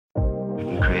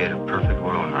create a perfect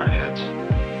world in our heads.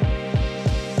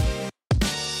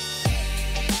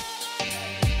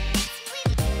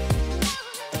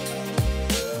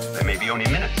 There may be only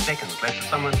minutes, seconds left of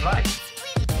someone's life.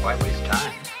 Why waste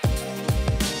time?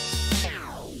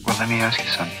 Well, let me ask you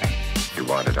something. You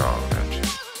want it all, don't you?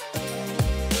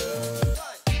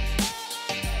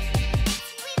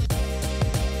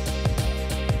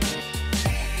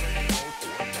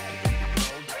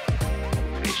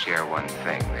 They share one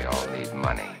thing. They all need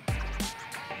money.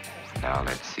 Now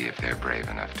let's see if they're brave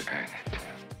enough to earn it.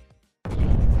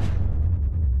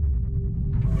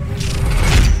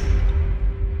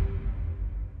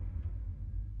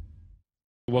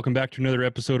 Welcome back to another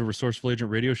episode of Resourceful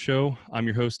Agent Radio Show. I'm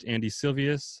your host, Andy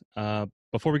Silvius.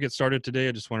 Before we get started today,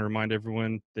 I just want to remind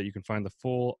everyone that you can find the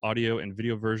full audio and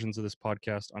video versions of this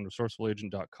podcast on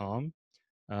resourcefulagent.com.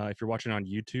 If you're watching on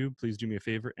YouTube, please do me a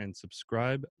favor and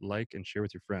subscribe, like, and share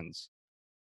with your friends.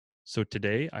 So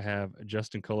today I have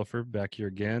Justin Cullifer back here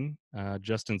again.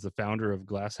 Justin's the founder of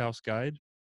Glasshouse Guide.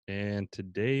 And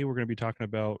today we're going to be talking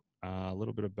about a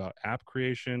little bit about app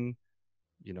creation.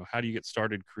 You know, how do you get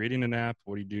started creating an app?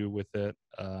 What do you do with it?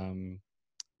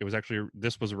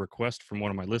 This was a request from one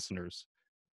of my listeners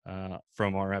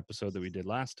from our episode that we did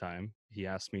last time. He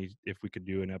asked me if we could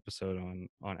do an episode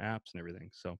on apps and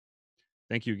everything. So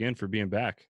thank you again for being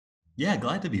back. Yeah,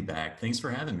 glad to be back. Thanks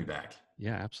for having me back.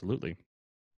 Yeah, absolutely.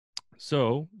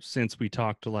 So since we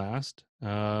talked last,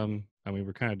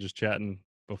 we're kind of just chatting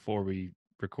before we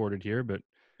recorded here, but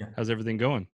yeah. How's everything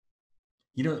going?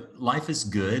 You know, life is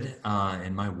good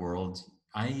in my world.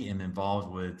 I am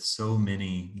involved with so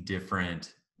many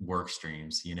different work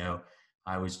streams. You know,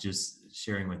 I was just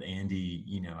sharing with Andy,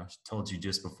 I told you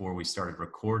just before we started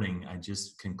recording, I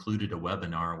just concluded a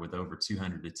webinar with over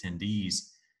 200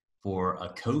 attendees for a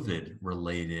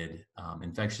COVID-related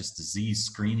infectious disease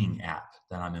screening app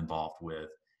that I'm involved with.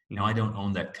 Now, I don't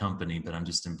own that company, but I'm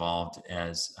just involved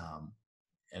as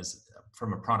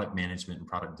from a product management and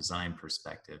product design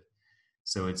perspective.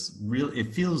 So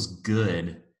it feels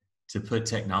good to put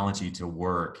technology to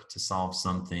work to solve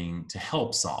something, to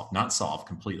help solve, not solve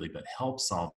completely, but help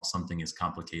solve something as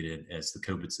complicated as the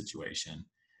COVID situation.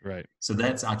 Right. So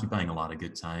that's occupying a lot of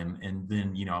good time. And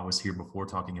then, I was here before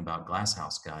talking about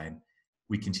Glasshouse Guide.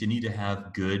 We continue to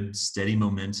have good, steady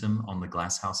momentum on the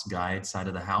Glasshouse Guide side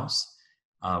of the house.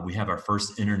 We have our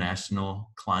first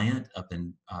international client up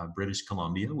in British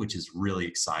Columbia, which is really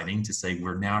exciting to say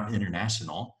we're now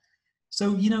international.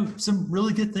 So, some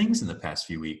really good things in the past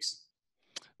few weeks.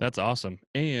 That's awesome.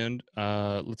 And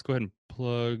let's go ahead and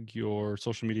plug your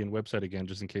social media and website again,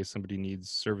 just in case somebody needs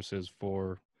services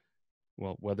for,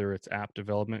 well, whether it's app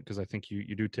development, because I think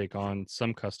you do take on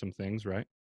some custom things, right?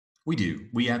 We do.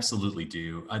 We absolutely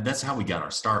do. That's how we got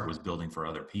our start, was building for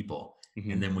other people.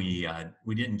 Mm-hmm. And then we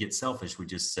didn't get selfish. We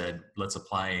just said, let's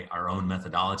apply our own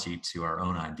methodology to our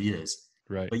own ideas.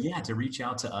 Right. But yeah, to reach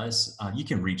out to us, you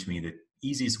can reach me. The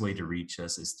easiest way to reach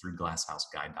us is through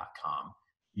glasshouseguide.com.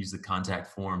 Use the contact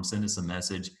form, send us a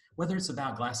message, whether it's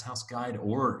about Glasshouse Guide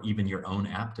or even your own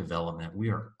app development. We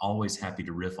are always happy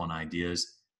to riff on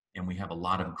ideas. And we have a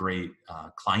lot of great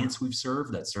clients we've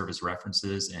served that serve as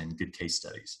references and good case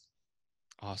studies.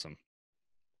 Awesome.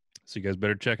 So you guys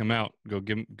better check them out. Go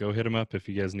hit them up if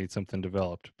you guys need something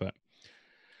developed. But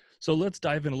so let's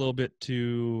dive in a little bit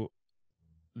to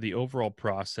the overall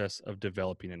process of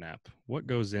developing an app. What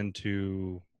goes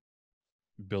into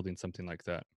building something like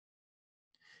that?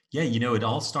 Yeah, it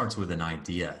all starts with an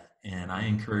idea. And I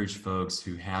encourage folks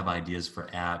who have ideas for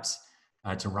apps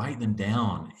to write them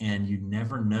down. And you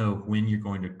never know when you're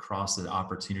going to cross the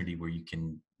opportunity where you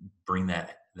can bring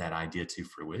that idea to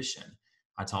fruition.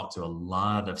 I talk to a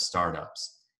lot of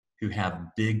startups who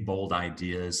have big, bold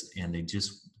ideas and they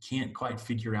just can't quite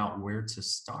figure out where to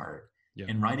start. Yeah.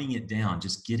 And writing it down,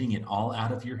 just getting it all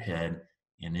out of your head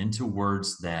and into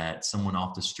words that someone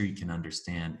off the street can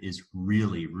understand is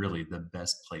really, really the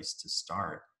best place to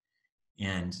start.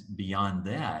 And beyond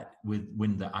that,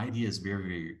 when the idea is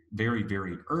very, very,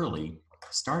 very early,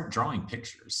 start drawing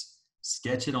pictures,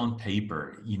 sketch it on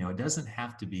paper. It doesn't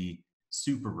have to be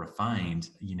super refined.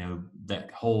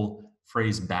 That whole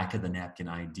phrase back of the napkin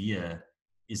idea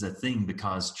is a thing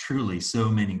because truly so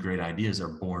many great ideas are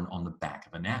born on the back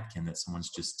of a napkin that someone's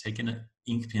just taken an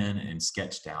ink pen and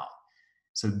sketched out.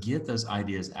 So get those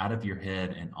ideas out of your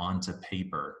head and onto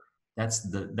paper. That's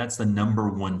the number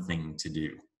one thing to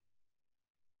do.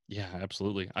 Yeah,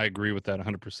 absolutely. I agree with that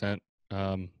 100%.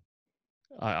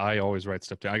 I always write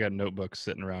stuff down. I got notebooks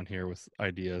sitting around here with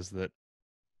ideas that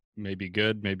may be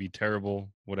good, may be terrible,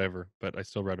 whatever, but I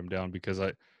still write them down because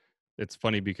it's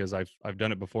funny because I've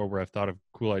done it before where I've thought of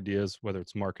cool ideas, whether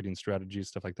it's marketing strategies,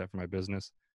 stuff like that for my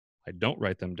business. I don't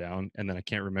write them down, and then I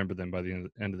can't remember them by the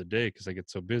end of the day because I get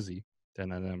so busy.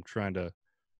 Then I'm trying to,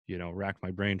 rack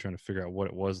my brain trying to figure out what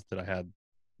it was that I had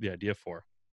the idea for.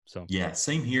 So Yeah,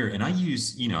 same here. And I'm an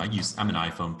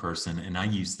iPhone person and I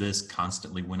use this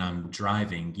constantly when I'm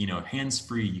driving, hands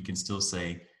free. You can still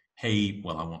say, hey,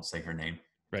 well, I won't say her name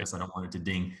right, because I don't want it to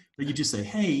ding, but you just say,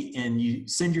 hey, and you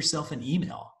send yourself an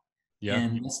email. yeah,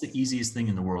 And that's the easiest thing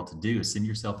in the world to do is send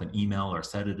yourself an email or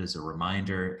set it as a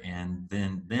reminder. And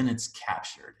then it's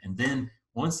captured. And then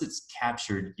once it's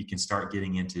captured, you can start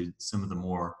getting into some of the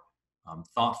more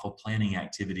thoughtful planning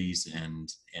activities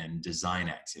and design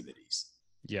activities.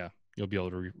 yeah, you'll be able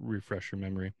to refresh your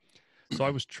memory. So I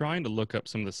was trying to look up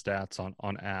some of the stats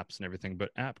on apps and everything,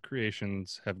 but app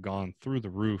creations have gone through the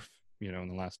roof, in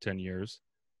the last 10 years.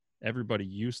 Everybody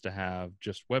used to have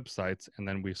just websites, and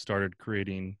then we started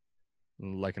creating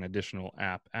like an additional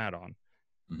app add-on.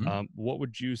 Mhm. What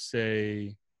would you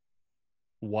say,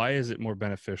 why is it more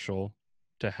beneficial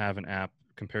to have an app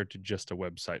compared to just a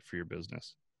website for your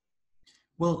business?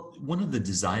 Well, one of the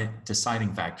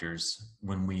deciding factors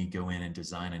when we go in and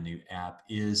design a new app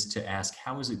is to ask,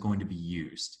 how is it going to be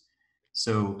used?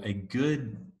 So, a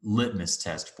good litmus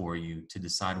test for you to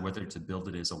decide whether to build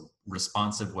it as a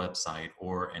responsive website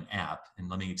or an app. And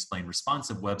let me explain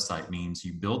responsive website means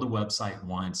you build a website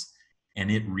once and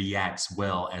it reacts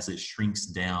well as it shrinks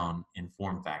down in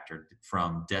form factor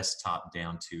from desktop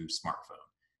down to smartphone.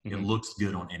 It Hmm. looks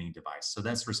good on any device. So,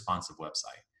 that's responsive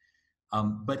website.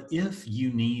 But if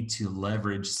you need to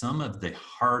leverage some of the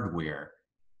hardware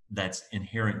that's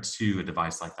inherent to a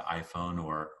device like the iPhone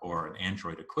or an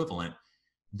Android equivalent,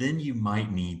 then you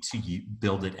might need to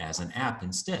build it as an app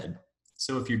instead.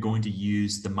 So if you're going to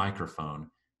use the microphone,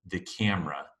 the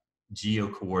camera, geo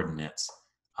coordinates,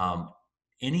 um,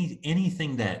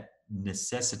 anything that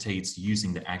necessitates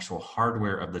using the actual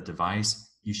hardware of the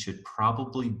device, you should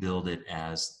probably build it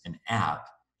as an app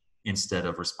instead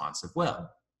of responsive web.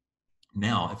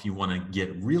 Now, if you want to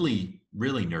get really,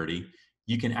 really nerdy,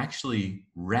 you can actually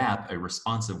wrap a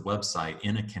responsive website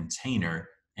in a container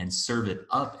and serve it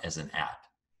up as an app.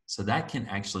 So that can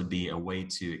actually be a way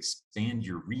to expand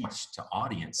your reach to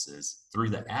audiences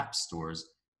through the app stores,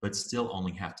 but still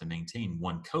only have to maintain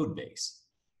one code base.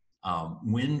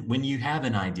 When you have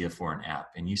an idea for an app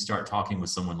and you start talking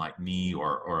with someone like me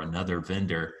or another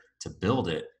vendor to build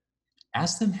it,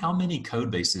 ask them how many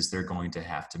code bases they're going to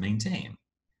have to maintain.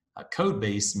 A code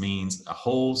base means a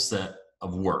whole set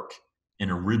of work, an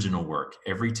original work,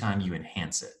 every time you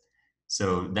enhance it.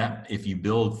 So that if you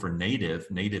build for native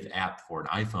app for an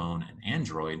iPhone and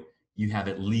Android, you have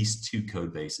at least two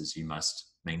code bases you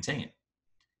must maintain.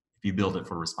 If you build it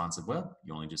for responsive web,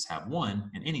 you only just have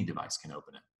one and any device can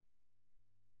open it.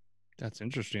 That's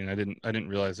interesting. I didn't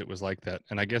realize it was like that.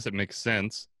 And I guess it makes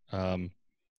sense.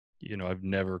 I've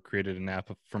never created an app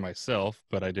for myself,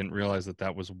 but I didn't realize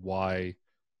that was why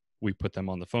we put them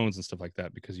on the phones and stuff like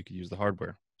that, because you could use the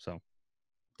hardware. So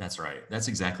That's right. That's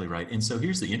exactly right. And so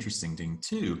here's the interesting thing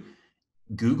too.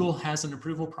 Google has an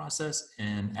approval process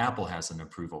and Apple has an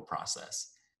approval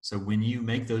process. So when you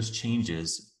make those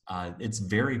changes, it's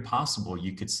very possible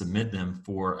you could submit them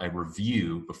for a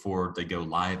review before they go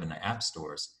live in the app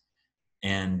stores.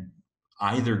 And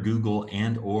either Google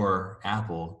and or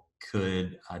Apple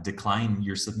could decline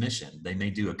your submission. They may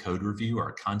do a code review or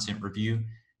a content review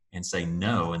and say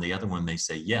no, and the other one may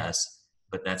say yes,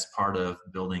 but that's part of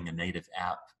building a native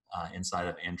app inside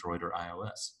of Android or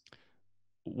iOS.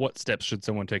 what steps should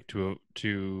someone take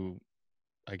to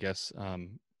I guess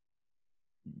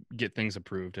get things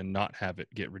approved and not have it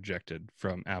get rejected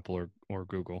from Apple or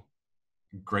Google?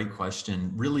 Great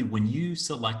question. Really, when you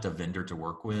select a vendor to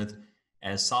work with,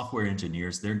 as software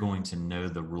engineers, they're going to know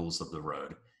the rules of the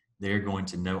road. They're going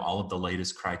to know all of the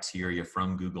latest criteria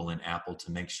from Google and Apple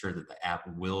to make sure that the app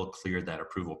will clear that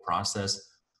approval process.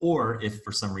 Or if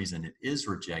for some reason it is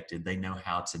rejected, they know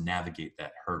how to navigate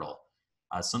that hurdle.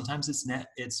 Sometimes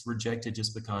it's rejected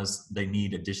just because they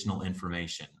need additional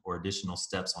information or additional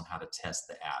steps on how to test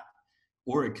the app.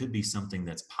 Or it could be something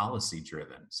that's policy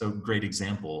driven. So, great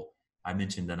example, I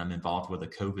mentioned that I'm involved with a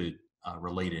COVID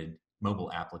related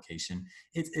mobile application.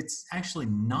 It's actually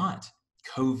not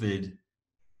COVID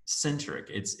centric.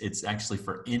 It's actually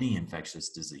for any infectious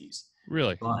disease.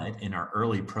 Really? But in our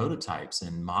early prototypes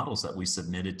and models that we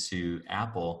submitted to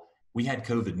Apple, we had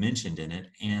COVID mentioned in it,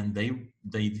 and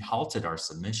they halted our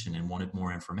submission and wanted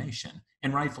more information,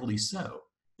 and rightfully so.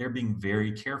 They're being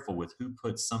very careful with who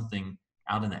puts something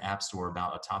out in the App Store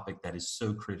about a topic that is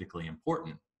so critically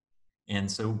important. And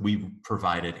so we've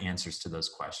provided answers to those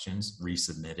questions,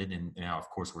 resubmitted, and now, of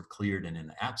course, we're cleared and in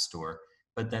the App Store.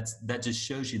 But that just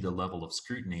shows you the level of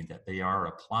scrutiny that they are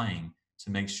applying to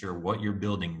make sure what you're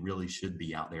building really should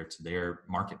be out there to their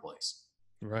marketplace.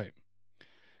 Right.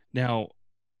 Now,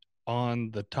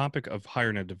 on the topic of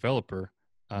hiring a developer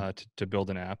to build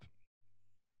an app,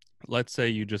 let's say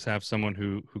you just have someone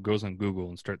who goes on Google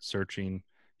and starts searching,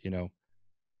 you know,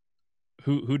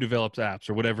 who develops apps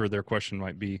or whatever their question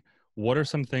might be. What are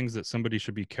some things that somebody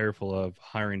should be careful of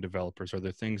hiring developers? Are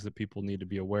there things that people need to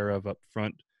be aware of up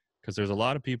front? Because there's a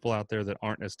lot of people out there that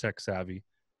aren't as tech savvy,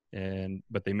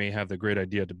 but they may have the great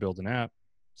idea to build an app.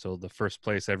 So the first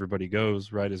place everybody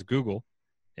goes, right, is Google,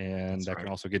 and That's that right. can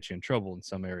also get you in trouble in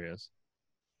some areas.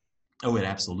 Oh, it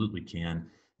absolutely can.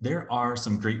 There are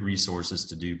some great resources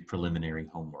to do preliminary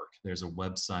homework. There's a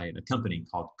website, a company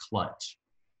called Clutch,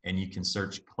 and you can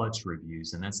search Clutch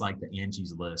reviews, and that's like the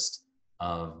Angie's List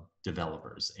of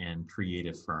developers and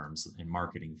creative firms and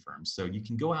marketing firms. So you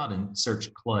can go out and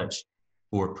search Clutch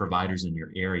for providers in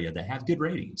your area that have good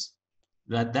ratings.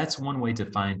 That's one way to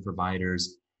find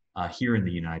providers here in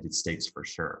the United States for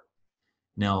sure.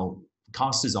 Now,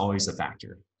 cost is always a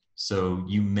factor. So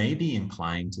you may be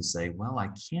inclined to say, well, I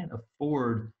can't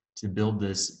afford to build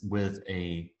this with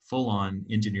a full-on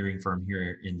engineering firm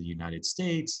here in the United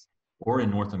States or in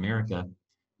North America.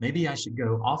 Maybe I should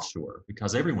go offshore,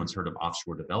 because everyone's heard of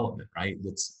offshore development, right?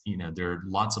 There are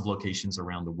lots of locations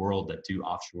around the world that do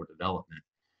offshore development.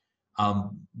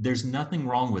 There's nothing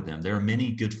wrong with them. There are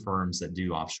many good firms that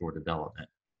do offshore development.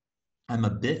 I'm a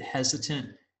bit hesitant,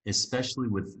 especially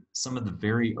with some of the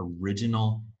very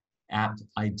original app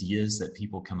ideas that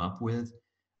people come up with.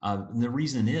 The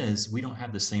reason is we don't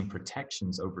have the same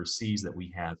protections overseas that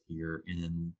we have here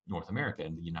in North America,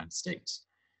 in the United States.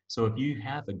 So if you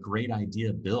have a great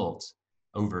idea built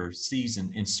overseas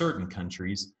in certain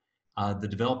countries, the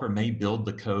developer may build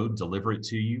the code, deliver it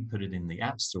to you, put it in the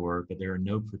App Store, but there are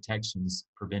no protections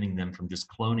preventing them from just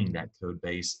cloning that code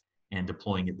base and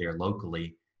deploying it there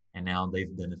locally. And now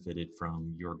they've benefited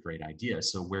from your great idea.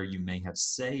 So where you may have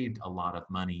saved a lot of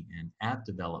money in app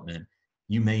development,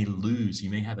 you may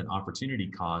have an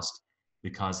opportunity cost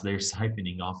because they're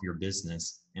siphoning off your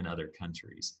business in other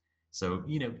countries. So,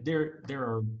 there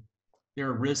are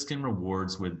risks and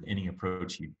rewards with any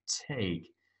approach you take.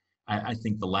 I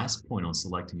think the last point on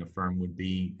selecting a firm would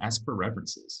be ask for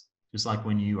references. Just like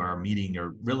when you are meeting a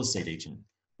real estate agent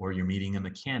or you're meeting a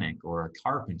mechanic or a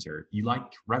carpenter, you like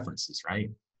references, right?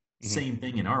 Mm-hmm. Same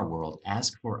thing in our world.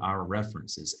 Ask for our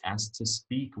references, ask to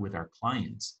speak with our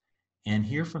clients and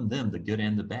hear from them the good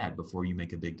and the bad before you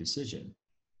make a big decision.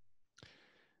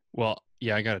 Well,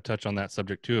 yeah, I got to touch on that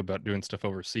subject too about doing stuff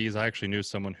overseas. I actually knew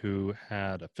someone who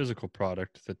had a physical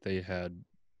product that they had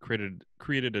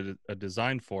created a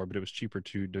design for, but it was cheaper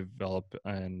to develop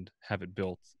and have it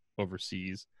built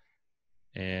overseas.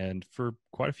 And for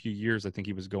quite a few years, I think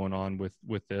he was going on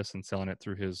with this and selling it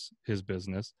through his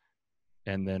business,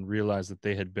 and then realized that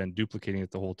they had been duplicating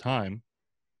it the whole time.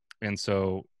 And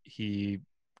so he,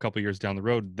 a couple years down the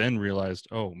road, then realized,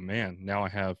 oh man, now I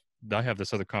have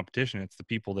this other competition. It's the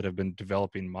people that have been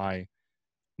developing my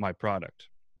product.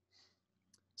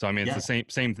 So I mean, it's Yeah, the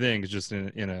same thing. It's just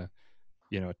in a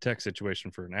a tech situation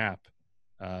for an app.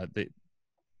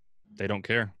 They don't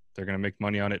care. They're going to make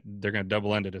money on it. They're going to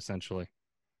double end it essentially.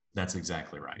 that's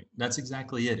exactly right. That's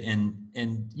exactly it. And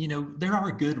there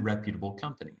are good reputable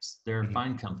companies. There are Mm-hmm.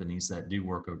 fine companies that do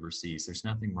work overseas. There's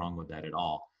nothing wrong with that at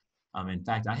all. In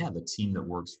fact, I have a team that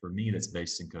works for me that's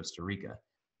based in Costa Rica.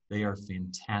 They are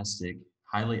fantastic,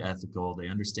 highly ethical. They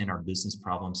understand our business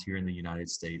problems here in the United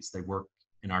States. They work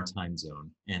in our time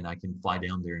zone, and I can fly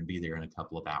down there and be there in a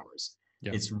couple of hours.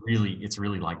 Yeah. It's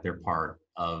really like they're part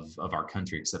of our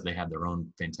country, except they have their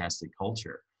own fantastic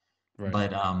culture. Right.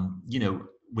 But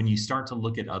when you start to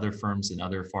look at other firms in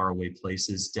other faraway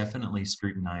places, definitely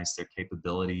scrutinize their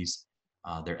capabilities,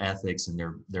 their ethics, and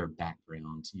their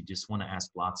background. You just want to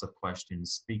ask lots of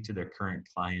questions, speak to their current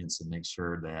clients, and make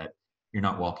sure that you're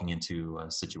not walking into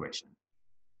a situation.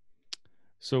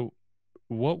 So,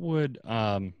 what would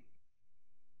I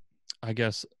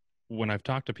guess when I've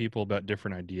talked to people about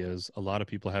different ideas, a lot of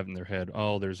people have in their head,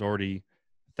 oh, there's already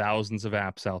thousands of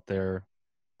apps out there.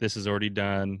 This is already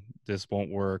done. This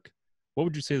won't work. What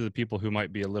would you say to the people who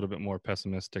might be a little bit more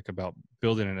pessimistic about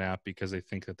building an app because they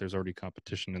think that there's already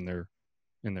competition in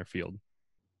their field?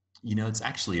 It's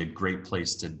actually a great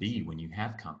place to be when you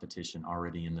have competition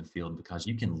already in the field, because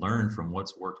you can learn from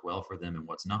what's worked well for them and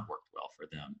what's not worked well for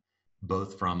them,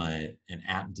 both from an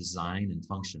app design and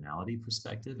functionality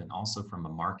perspective, and also from a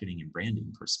marketing and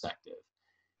branding perspective.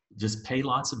 just pay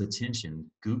lots of attention,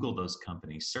 Google those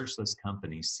companies, search those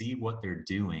companies, see what they're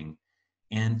doing,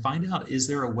 and find out, is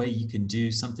there a way you can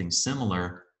do something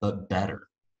similar but better?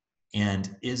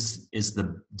 And is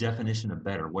the definition of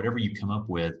better, whatever you come up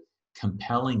with,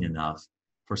 compelling enough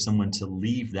for someone to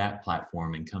leave that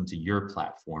platform and come to your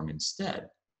platform instead?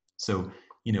 So,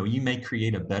 you may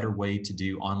create a better way to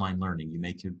do online learning. You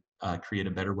may create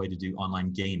a better way to do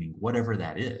online gaming, whatever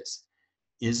that is.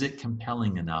 Is it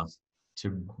compelling enough to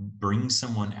bring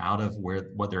someone out of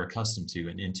what they're accustomed to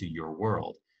and into your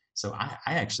world? So I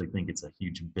actually think it's a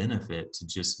huge benefit to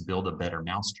just build a better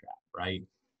mousetrap, right?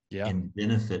 Yeah. And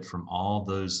benefit from all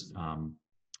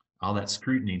that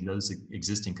scrutiny those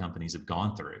existing companies have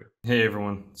gone through. Hey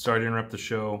everyone, sorry to interrupt the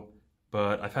show,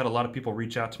 but I've had a lot of people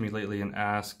reach out to me lately and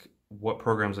ask what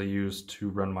programs I use to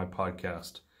run my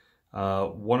podcast.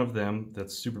 One of them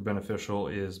that's super beneficial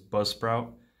is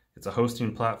Buzzsprout. It's a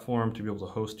hosting platform to be able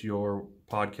to host your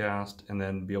podcast and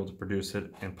then be able to produce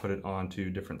it and put it onto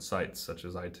different sites such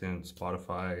as iTunes,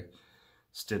 Spotify,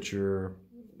 Stitcher,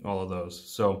 all of those.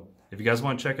 So if you guys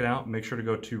want to check it out, make sure to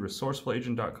go to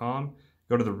resourcefulagent.com,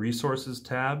 go to the resources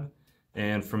tab,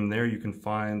 and from there you can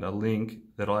find a link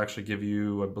that'll actually give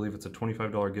you, I believe it's a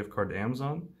 $25 gift card to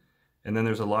Amazon. And then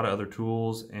there's a lot of other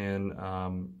tools and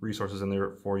resources in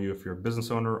there for you if you're a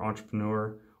business owner,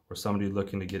 entrepreneur, or somebody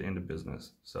looking to get into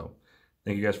business. So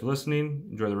thank you guys for listening.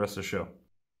 Enjoy the rest of the show.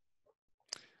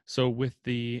 So with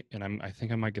I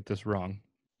think I might get this wrong.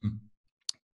 Mm-hmm.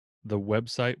 The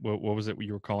website, what was it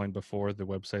you were calling before? The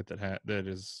website that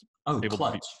is able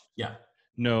Clutch. to be, Yeah.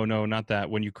 No, not that.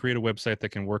 When you create a website that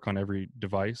can work on every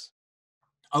device.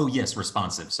 Oh yes,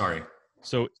 responsive. Sorry.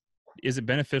 So is it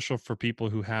beneficial for people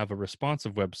who have a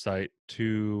responsive website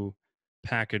to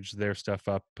package their stuff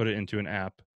up, put it into an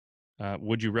app?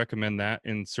 Would you recommend that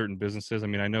in certain businesses? I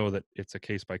mean, I know that it's a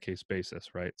case by case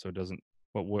basis, right? So it doesn't,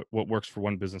 what works for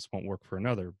one business won't work for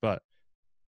another, but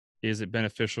is it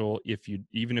beneficial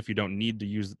even if you don't need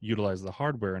to utilize the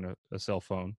hardware in a cell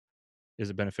phone, is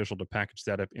it beneficial to package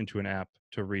that up into an app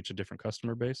to reach a different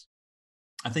customer base?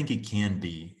 I think it can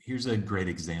be. Here's a great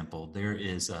example. There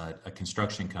is a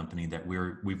construction company that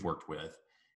we've worked with,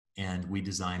 and we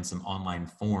designed some online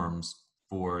forms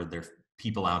for their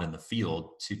people out in the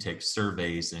field to take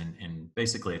surveys and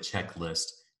basically a checklist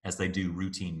as they do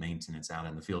routine maintenance out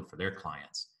in the field for their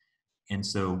clients. And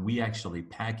so we actually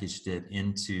packaged it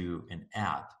into an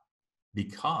app,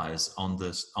 because on the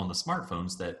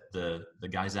smartphones that the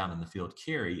guys out in the field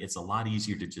carry, it's a lot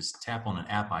easier to just tap on an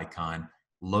app icon,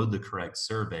 load the correct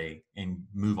survey, and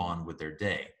move on with their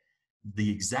day. The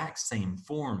exact same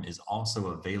form is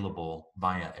also available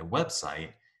via a website.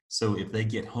 So if they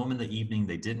get home in the evening,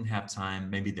 they didn't have time,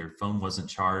 maybe their phone wasn't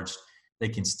charged, they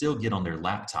can still get on their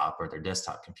laptop or their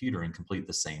desktop computer and complete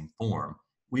the same form.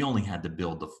 We only had to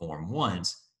build the form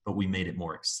once, but we made it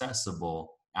more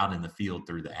accessible out in the field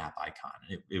through the app icon.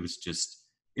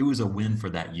 It was a win for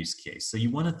that use case. So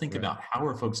you want to think about, how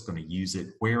are folks going to use it?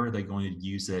 Where are they going to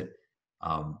use it?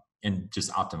 And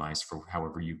just optimize for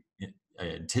however you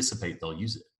anticipate they'll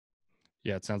use it.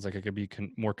 Yeah, it sounds like it could be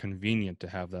more convenient to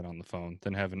have that on the phone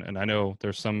than having, and I know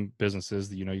there's some businesses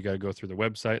that, you got to go through the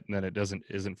website and then it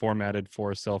isn't formatted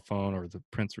for a cell phone, or the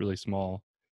print's really small.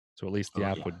 So at least the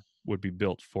app would be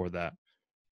built for that.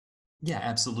 Yeah,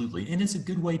 absolutely. And it's a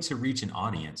good way to reach an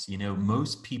audience.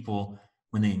 Most people,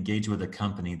 when they engage with a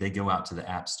company, they go out to the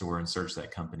app store and search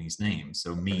that company's name.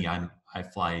 So me, I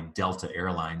fly Delta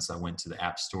Airlines. I went to the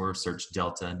app store, searched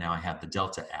Delta. Now I have the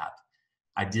Delta app.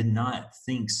 I did not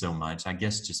think so much, I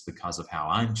guess just because of how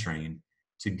I'm trained,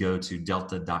 to go to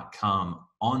delta.com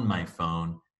on my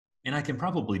phone. And I can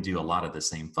probably do a lot of the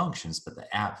same functions, but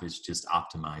the app is just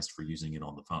optimized for using it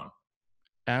on the phone.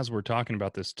 As we're talking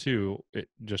about this too, it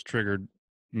just triggered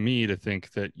me to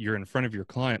think that you're in front of your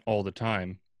client all the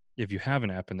time if you have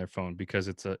an app in their phone, because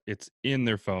it's in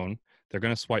their phone. They're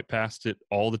going to swipe past it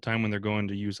all the time when they're going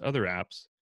to use other apps.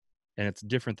 And it's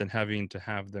different than having to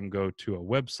have them go to a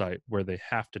website where they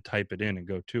have to type it in and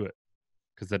go to it,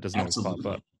 because that doesn't always pop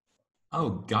up. Oh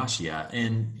gosh, yeah.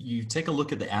 And you take a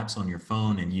look at the apps on your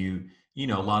phone, and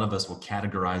a lot of us will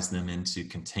categorize them into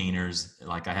containers.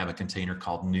 Like I have a container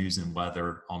called News and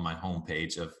Weather on my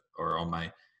homepage or on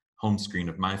my home screen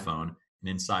of my phone. And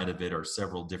inside of it are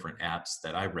several different apps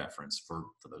that I reference for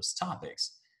those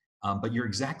topics. But you're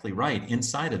exactly right.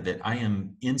 Inside of it, I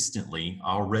am instantly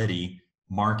already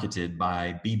marketed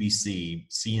by BBC,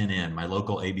 CNN, my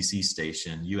local ABC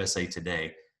station, USA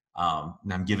Today.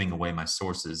 And I'm giving away my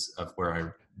sources of where I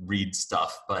read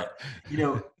stuff, but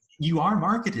you are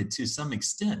marketed to some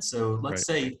extent. So let's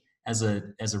say as a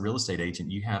real estate agent,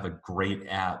 you have a great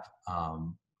app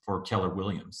for Keller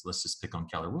Williams. Let's just pick on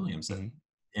Keller Williams. Mhm.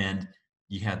 And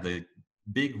you had the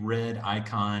big red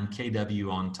icon,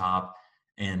 KW on top.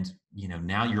 And,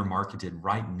 now you're marketed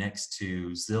right next to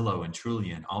Zillow and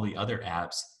Trulia and all the other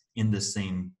apps in the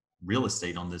same real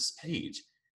estate on this page.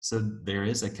 So there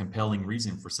is a compelling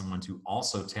reason for someone to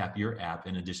also tap your app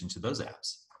in addition to those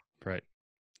apps. Right.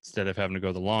 Instead of having to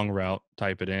go the long route,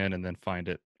 type it in, and then find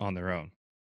it on their own.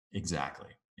 Exactly.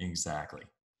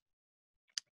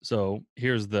 So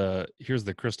here's the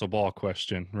crystal ball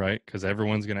question, right? Because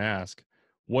everyone's going to ask,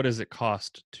 what does it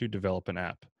cost to develop an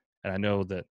app? And I know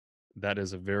that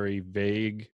is a very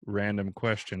vague, random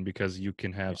question because you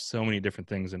can have so many different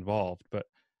things involved. But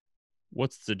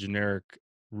what's the generic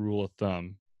rule of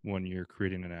thumb when you're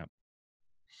creating an app?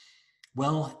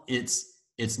 Well,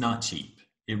 it's not cheap.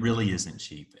 It really isn't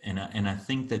cheap. And I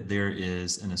think that there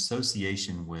is an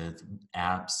association with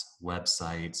apps,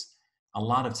 websites, a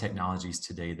lot of technologies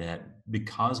today that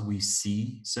because we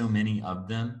see so many of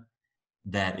them,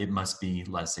 that it must be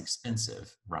less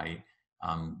expensive, right?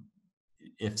 Um,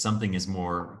 if something is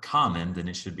more common, then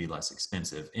it should be less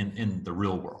expensive in the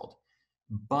real world.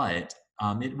 But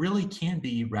it really can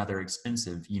be rather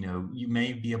expensive. You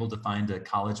may be able to find a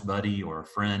college buddy or a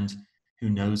friend who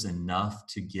knows enough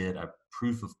to get a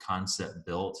proof of concept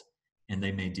built, and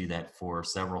they may do that for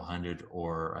several hundred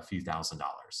or a few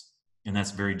 $1,000s. And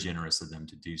that's very generous of them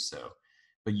to do so.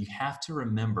 But you have to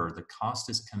remember the cost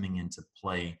is coming into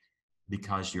play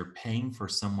because you're paying for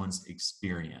someone's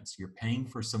experience. You're paying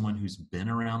for someone who's been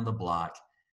around the block,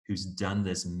 who's done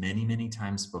this many, many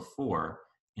times before.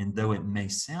 And though it may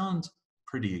sound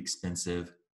pretty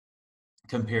expensive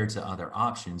compared to other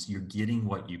options, you're getting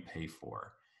what you pay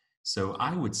for. So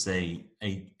I would say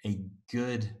a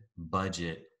good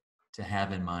budget to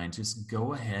have in mind, just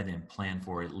go ahead and plan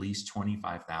for at least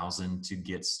 25,000 to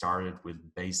get started with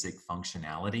basic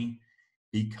functionality,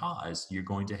 because you're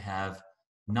going to have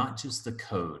not just the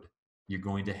code, you're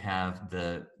going to have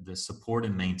the support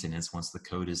and maintenance once the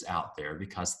code is out there,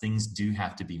 because things do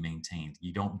have to be maintained.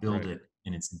 You don't build Right. it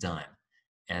and it's done.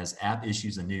 As app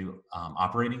issues a new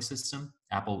operating system,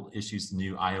 Apple issues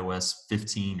new iOS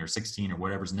 15 or 16 or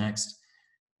whatever's next,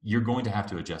 you're going to have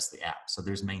to adjust the app. So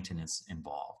there's maintenance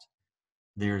involved.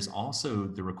 There's also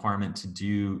the requirement to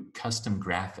do custom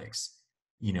graphics.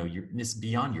 It's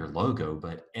beyond your logo,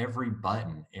 but every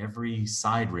button, every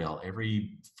side rail,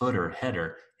 every footer,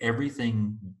 header,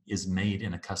 everything is made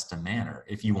in a custom manner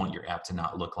if you want your app to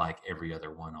not look like every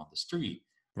other one on the street.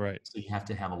 Right. So you have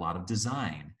to have a lot of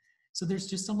design. So there's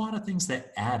just a lot of things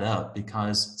that add up,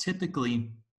 because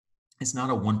typically it's not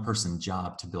a one-person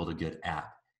job to build a good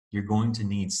app. You're going to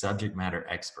need subject matter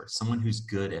experts, someone who's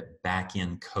good at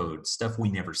back-end code, stuff we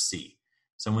never see,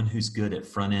 someone who's good at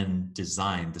front-end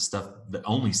design, the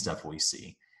only stuff we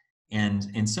see,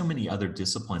 and so many other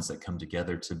disciplines that come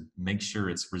together to make sure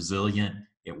it's resilient,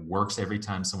 it works every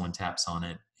time someone taps on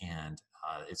it, and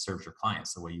it serves your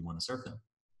clients the way you want to serve them.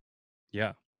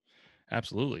 Yeah,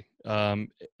 absolutely. And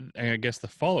I guess the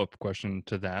follow-up question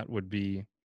to that would be,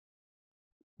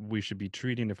 we should be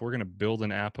treating, if we're going to build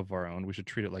an app of our own, we should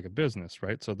treat it like a business,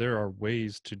 right? So there are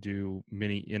ways to do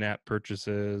many in-app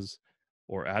purchases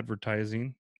or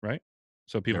advertising, right?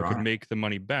 So people There could are. make the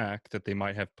money back that they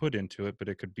might have put into it, but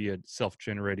it could be a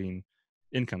self-generating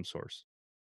income source.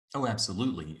 Oh,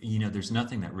 absolutely. There's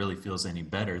nothing that really feels any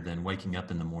better than waking up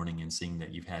in the morning and seeing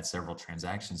that you've had several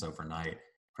transactions overnight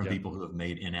from Yeah. people who have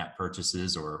made in-app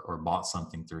purchases or bought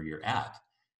something through your app.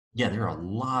 Yeah, there are a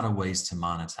lot of ways to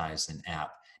monetize an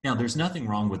app. Now, there's nothing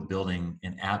wrong with building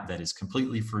an app that is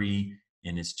completely free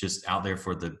and it's just out there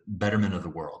for the betterment of the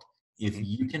world. If Mhm.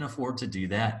 you can afford to do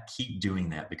that, keep doing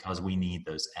that, because we need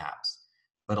those apps.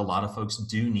 But a lot of folks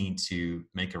do need to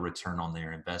make a return on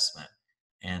their investment.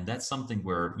 And that's something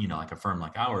where, like a firm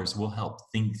like ours, will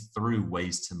help think through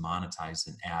ways to monetize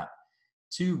an app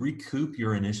to recoup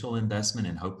your initial investment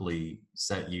and hopefully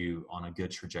set you on a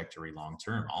good trajectory long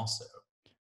term also.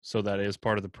 So that is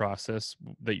part of the process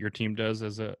that your team does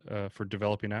as for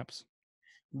developing apps.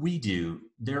 We do.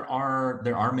 There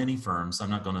are many firms. I'm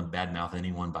not going to badmouth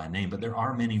anyone by name, but there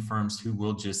are many firms who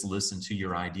will just listen to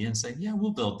your idea and say, "Yeah,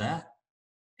 we'll build that,"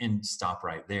 and stop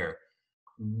right there.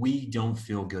 We don't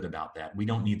feel good about that. We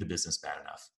don't need the business bad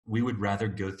enough. We would rather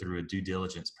go through a due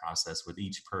diligence process with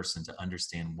each person to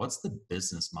understand what's the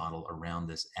business model around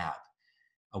this app.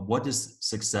 What does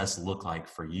success look like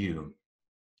for you?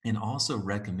 And also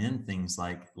recommend things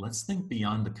like, let's think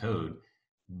beyond the code.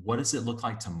 What does it look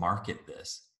like to market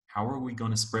this? How are we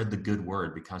going to spread the good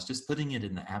word? Because just putting it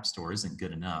in the app store isn't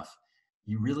good enough.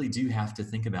 You really do have to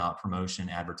think about promotion,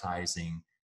 advertising,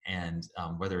 and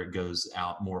whether it goes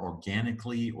out more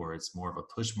organically or it's more of a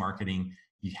push marketing.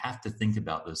 you have to think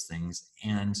about those things,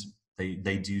 and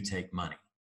they do take money.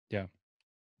 Yeah.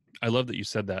 I love that you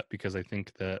said that, because I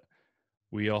think that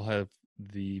we all have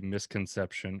the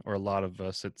misconception, or a lot of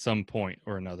us at some point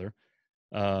or another.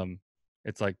 Um,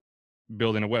 it's like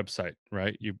building a website,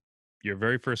 right? Your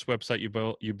very first website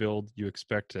you build, you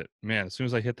expect it. Man, as soon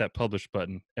as I hit that publish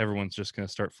button, everyone's just going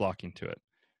to start flocking to it.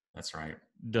 That's right.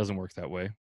 Doesn't work that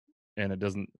way. And it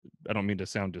doesn't, I don't mean to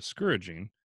sound discouraging,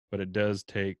 but it does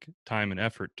take time and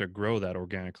effort to grow that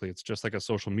organically. It's just like a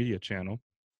social media channel,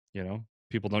 you know,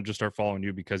 people don't just start following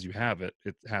you because you have it.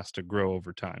 It has to grow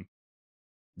over time.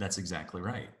 That's exactly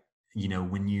right.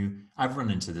 I've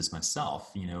run into this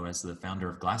myself, as the founder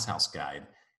of Glasshouse Guide,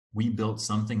 we built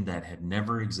something that had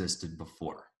never existed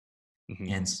before. Hmm.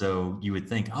 And so you would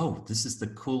think, oh, this is the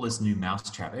coolest new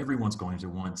mousetrap. Everyone's going to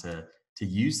want to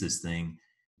use this thing.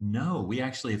 No, we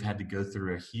actually have had to go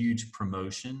through a huge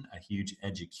promotion, a huge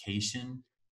education,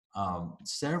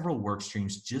 several work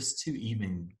streams just to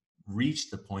even reach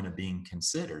the point of being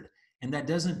considered. And that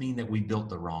doesn't mean that we built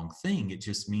the wrong thing. It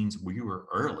just means we were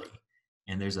early.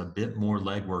 And there's a bit more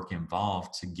legwork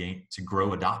involved to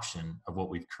grow adoption of what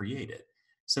we've created.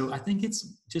 So I think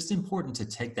it's just important to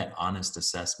take that honest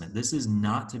assessment. This is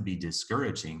not to be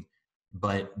discouraging,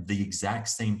 but the exact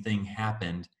same thing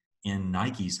happened in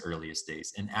Nike's earliest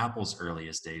days, in Apple's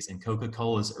earliest days, in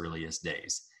Coca-Cola's earliest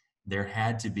days. There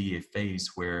had to be a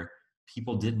phase where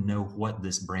people didn't know what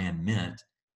this brand meant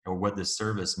or what this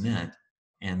service meant,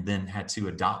 and then had to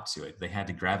adopt to it. They had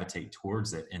to gravitate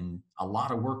towards it. And a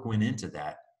lot of work went into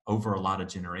that over a lot of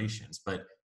generations, but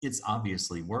it's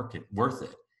obviously worth it.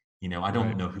 I don't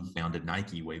Right. know who founded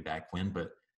Nike way back when,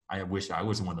 but I wish I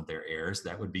was one of their heirs.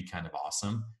 That would be kind of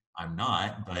awesome. I'm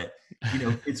not, but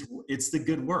it's the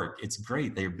good work. It's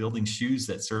great. They're building shoes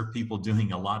that serve people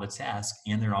doing a lot of tasks,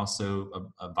 and they're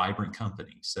also a vibrant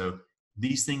company. So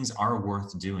these things are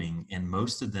worth doing, and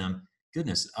most of them,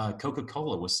 goodness,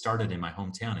 Coca-Cola was started in my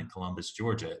hometown in Columbus,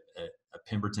 Georgia, at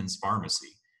Pemberton's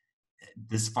Pharmacy.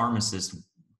 This pharmacist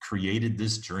created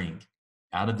this drink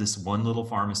out of this one little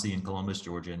pharmacy in Columbus,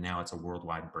 Georgia, and now it's a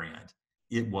worldwide brand.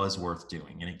 It was worth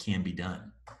doing, and it can be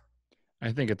done.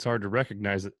 I think it's hard to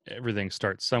recognize that everything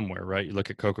starts somewhere, right? You look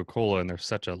at Coca-Cola and they're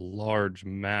such a large,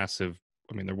 massive,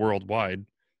 I mean, they're worldwide.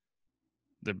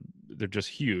 They're, they're just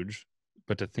huge.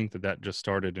 But to think that that just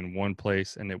started in one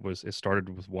place, and it started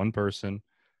with one person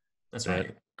That's that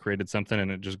right. created something, and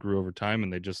it just grew over time,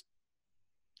 and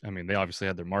I mean, they obviously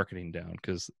had their marketing down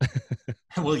because,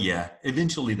 Well, yeah,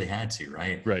 eventually they had to,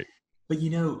 right? right. But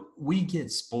we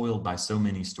get spoiled by so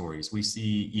many stories. We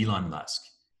see Elon Musk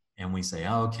and we say,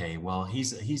 oh, okay, well,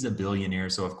 he's a billionaire,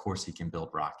 so of course he can build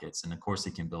rockets, and of course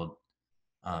he can build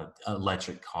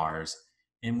electric cars.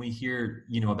 And we hear,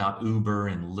 about Uber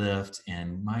and Lyft,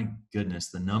 and my goodness,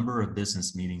 the number of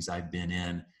business meetings I've been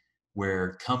in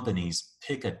where companies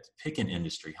pick an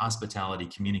industry, hospitality,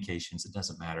 communications, it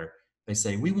doesn't matter. They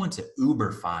say, we want to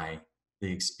Uberfy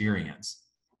the experience.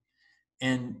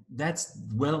 And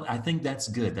I think that's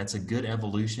good. That's a good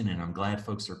evolution, and I'm glad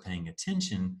folks are paying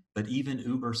attention. But even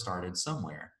Uber started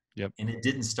somewhere, Yep. and it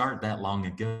didn't start that long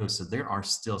ago. So there are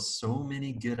still so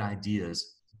many good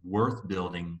ideas worth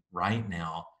building right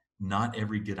now. Not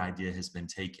every good idea has been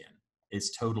taken.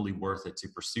 It's totally worth it to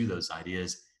pursue those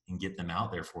ideas and get them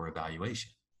out there for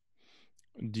evaluation.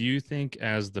 Do you think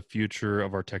as the future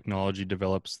of our technology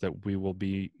develops that we will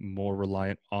be more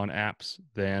reliant on apps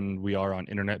than we are on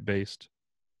internet-based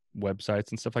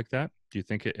websites and stuff like that? Do you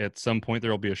think at some point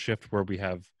there will be a shift where we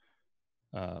have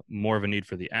more of a need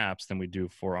for the apps than we do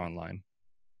for online?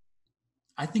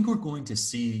 I think we're going to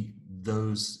see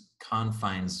those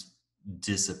confines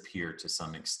disappear to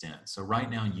some extent. So right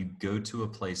now you go to a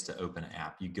place to open an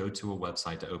app, you go to a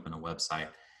website to open a website.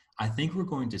 I think we're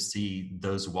going to see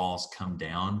those walls come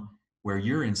down where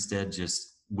you're instead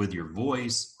just with your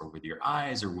voice or with your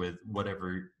eyes or with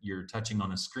whatever you're touching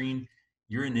on a screen,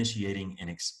 you're initiating an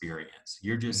experience.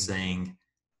 You're just Mhm. saying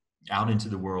out into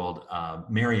the world,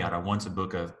 Marriott, I want to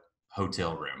book a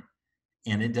hotel room.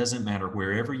 And it doesn't matter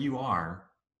wherever you are,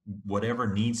 whatever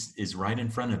needs is right in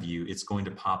front of you, it's going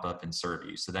to pop up and serve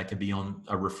you. So that could be on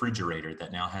a refrigerator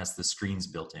that now has the screens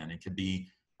built in. It could be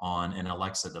on an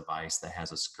Alexa device that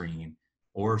has a screen,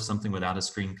 or something without a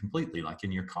screen completely, like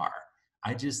in your car.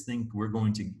 I just think we're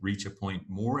going to reach a point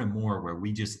more and more where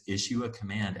we just issue a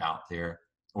command out there,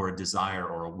 or a desire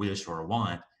or a wish or a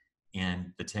want,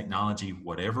 and the technology,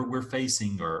 whatever we're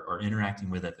facing or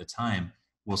interacting with at the time,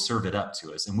 will serve it up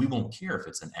to us, and we won't care if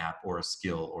it's an app or a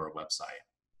skill or a website.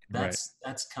 Right.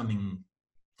 That's coming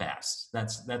fast.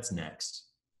 That's next.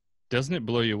 Doesn't it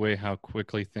blow you away how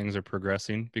quickly things are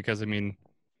progressing? Because I mean,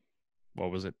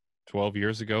 what was it? 12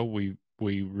 years ago, we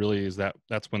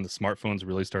that's when the smartphones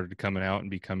really started coming out and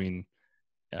becoming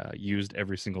used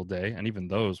every single day. And even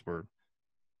those were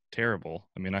terrible.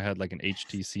 I mean, I had like an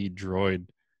HTC Droid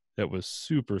that was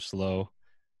super slow,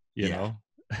 you Yeah. know.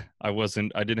 I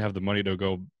didn't have the money to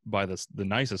go buy the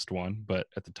nicest one, but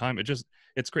at the time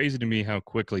it's crazy to me how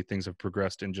quickly things have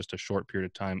progressed in just a short period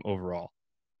of time overall.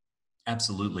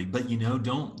 Absolutely. But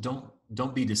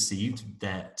don't be deceived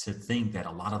that to think that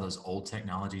a lot of those old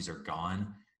technologies are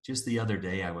gone. Just the other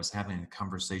day I was having a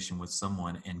conversation with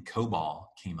someone and COBOL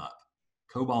came up.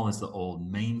 COBOL is the old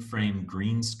mainframe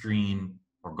green screen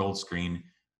or gold screen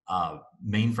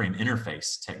mainframe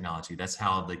interface technology. That's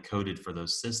how they coded for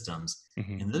those systems.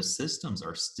 Mm-hmm. And those systems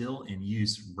are still in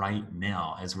use right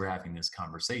now as we're having this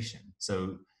conversation.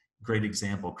 So great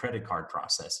example, credit card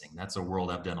processing. That's a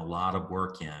world I've done a lot of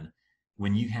work in.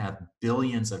 When you have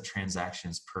billions of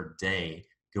transactions per day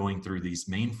going through these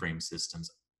mainframe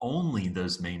systems, only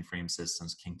those mainframe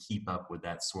systems can keep up with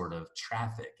that sort of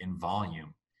traffic and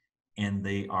volume. And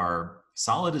they are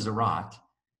solid as a rock,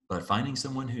 but finding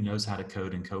someone who knows how to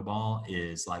code in COBOL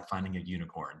is like finding a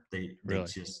unicorn. They Really?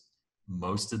 just,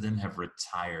 most of them have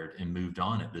retired and moved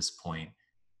on at this point.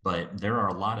 But there are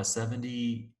a lot of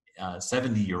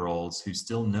 70-year-olds who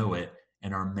still know it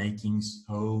and are making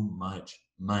so much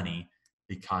money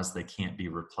because they can't be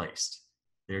replaced.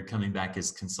 They're coming back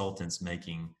as consultants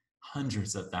making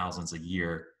hundreds of thousands a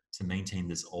year to maintain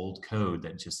this old code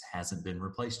that just hasn't been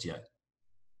replaced yet.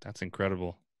 That's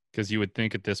incredible. Because you would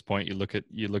think at this point, you look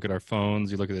at our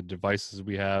phones, you look at the devices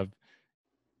we have.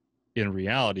 In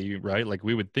reality, right? Like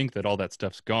we would think that all that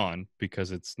stuff's gone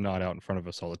because it's not out in front of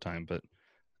us all the time. But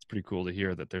it's pretty cool to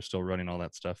hear that they're still running all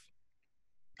that stuff.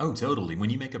 Oh, totally. When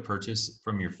you make a purchase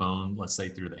from your phone, let's say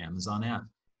through the Amazon app,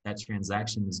 that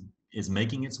transaction is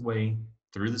making its way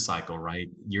through the cycle, right?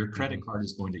 Your Mm-hmm. credit card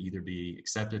is going to either be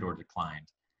accepted or declined.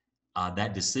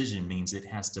 That decision means it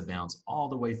has to bounce all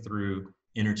the way through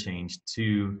interchange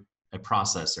to a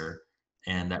processor,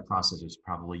 and that processor is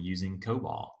probably using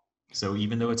COBOL. So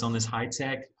even though it's on this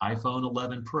high-tech iPhone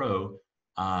 11 Pro,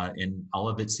 and all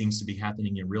of it seems to be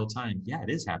happening in real time, yeah, it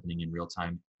is happening in real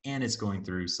time, and it's going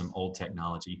through some old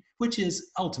technology, which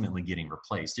is ultimately getting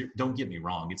replaced. Don't get me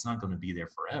wrong, it's not going to be there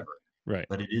forever, Right.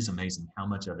 but it is amazing how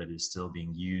much of it is still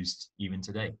being used even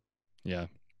today. Yeah.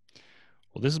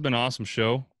 Well, this has been an awesome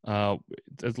show.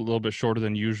 It's a little bit shorter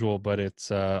than usual, but I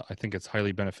think it's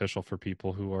highly beneficial for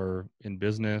people who are in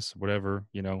business, whatever,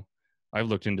 I've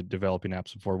looked into developing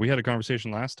apps before. We had a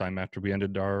conversation last time after we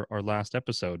ended our last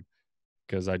episode,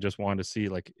 because I just wanted to see,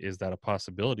 like, is that a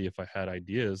possibility if I had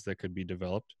ideas that could be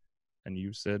developed? And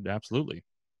you said absolutely.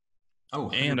 Oh,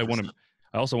 And 100%.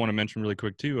 I also want to mention really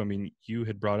quick too. I mean, you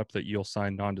had brought up that you'll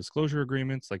sign non-disclosure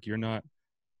agreements. Like you're not,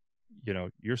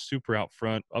 you're super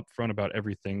upfront about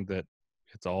everything, that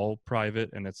it's all private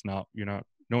and no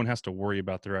one has to worry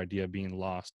about their idea being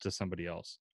lost to somebody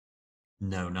else.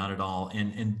 No, not at all.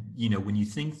 And when you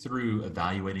think through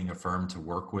evaluating a firm to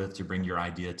work with to bring your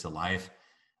idea to life,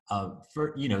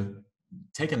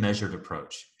 take a measured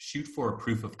approach. Shoot for a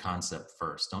proof of concept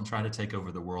first. Don't try to take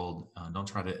over the world. Don't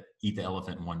try to eat the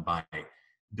elephant in one bite.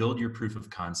 Build your proof of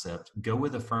concept. Go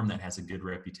with a firm that has a good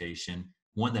reputation,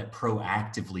 one that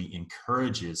proactively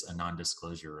encourages a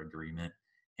non-disclosure agreement,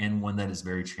 and one that is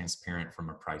very transparent from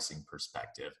a pricing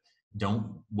perspective.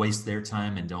 Don't waste their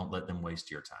time and don't let them waste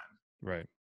your time. Right.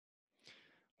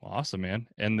 Well, awesome, man.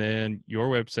 And then your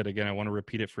website, again, I want to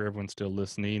repeat it for everyone still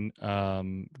listening.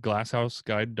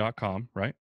 Glasshouseguide.com,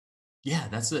 right? Yeah,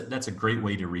 that's a great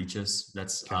way to reach us.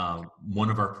 That's Okay. one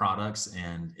of our products,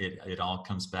 and it all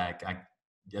comes back.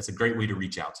 That's a great way to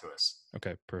reach out to us.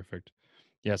 Okay, perfect.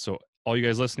 Yeah, so all you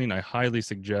guys listening, I highly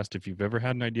suggest, if you've ever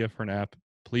had an idea for an app,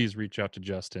 please reach out to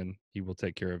Justin. He will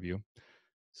take care of you.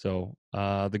 So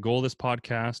the goal of this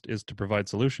podcast is to provide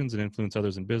solutions and influence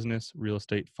others in business, real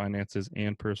estate, finances,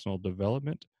 and personal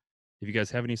development. If you guys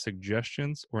have any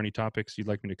suggestions or any topics you'd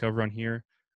like me to cover on here,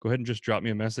 go ahead and just drop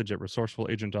me a message at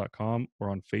resourcefulagent.com or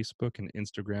on Facebook and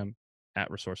Instagram at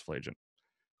resourcefulagent.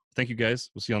 Thank you, guys.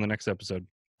 We'll see you on the next episode.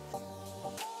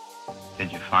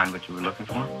 Did you find what you were looking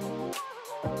for?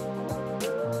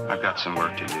 I've got some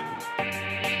work to do.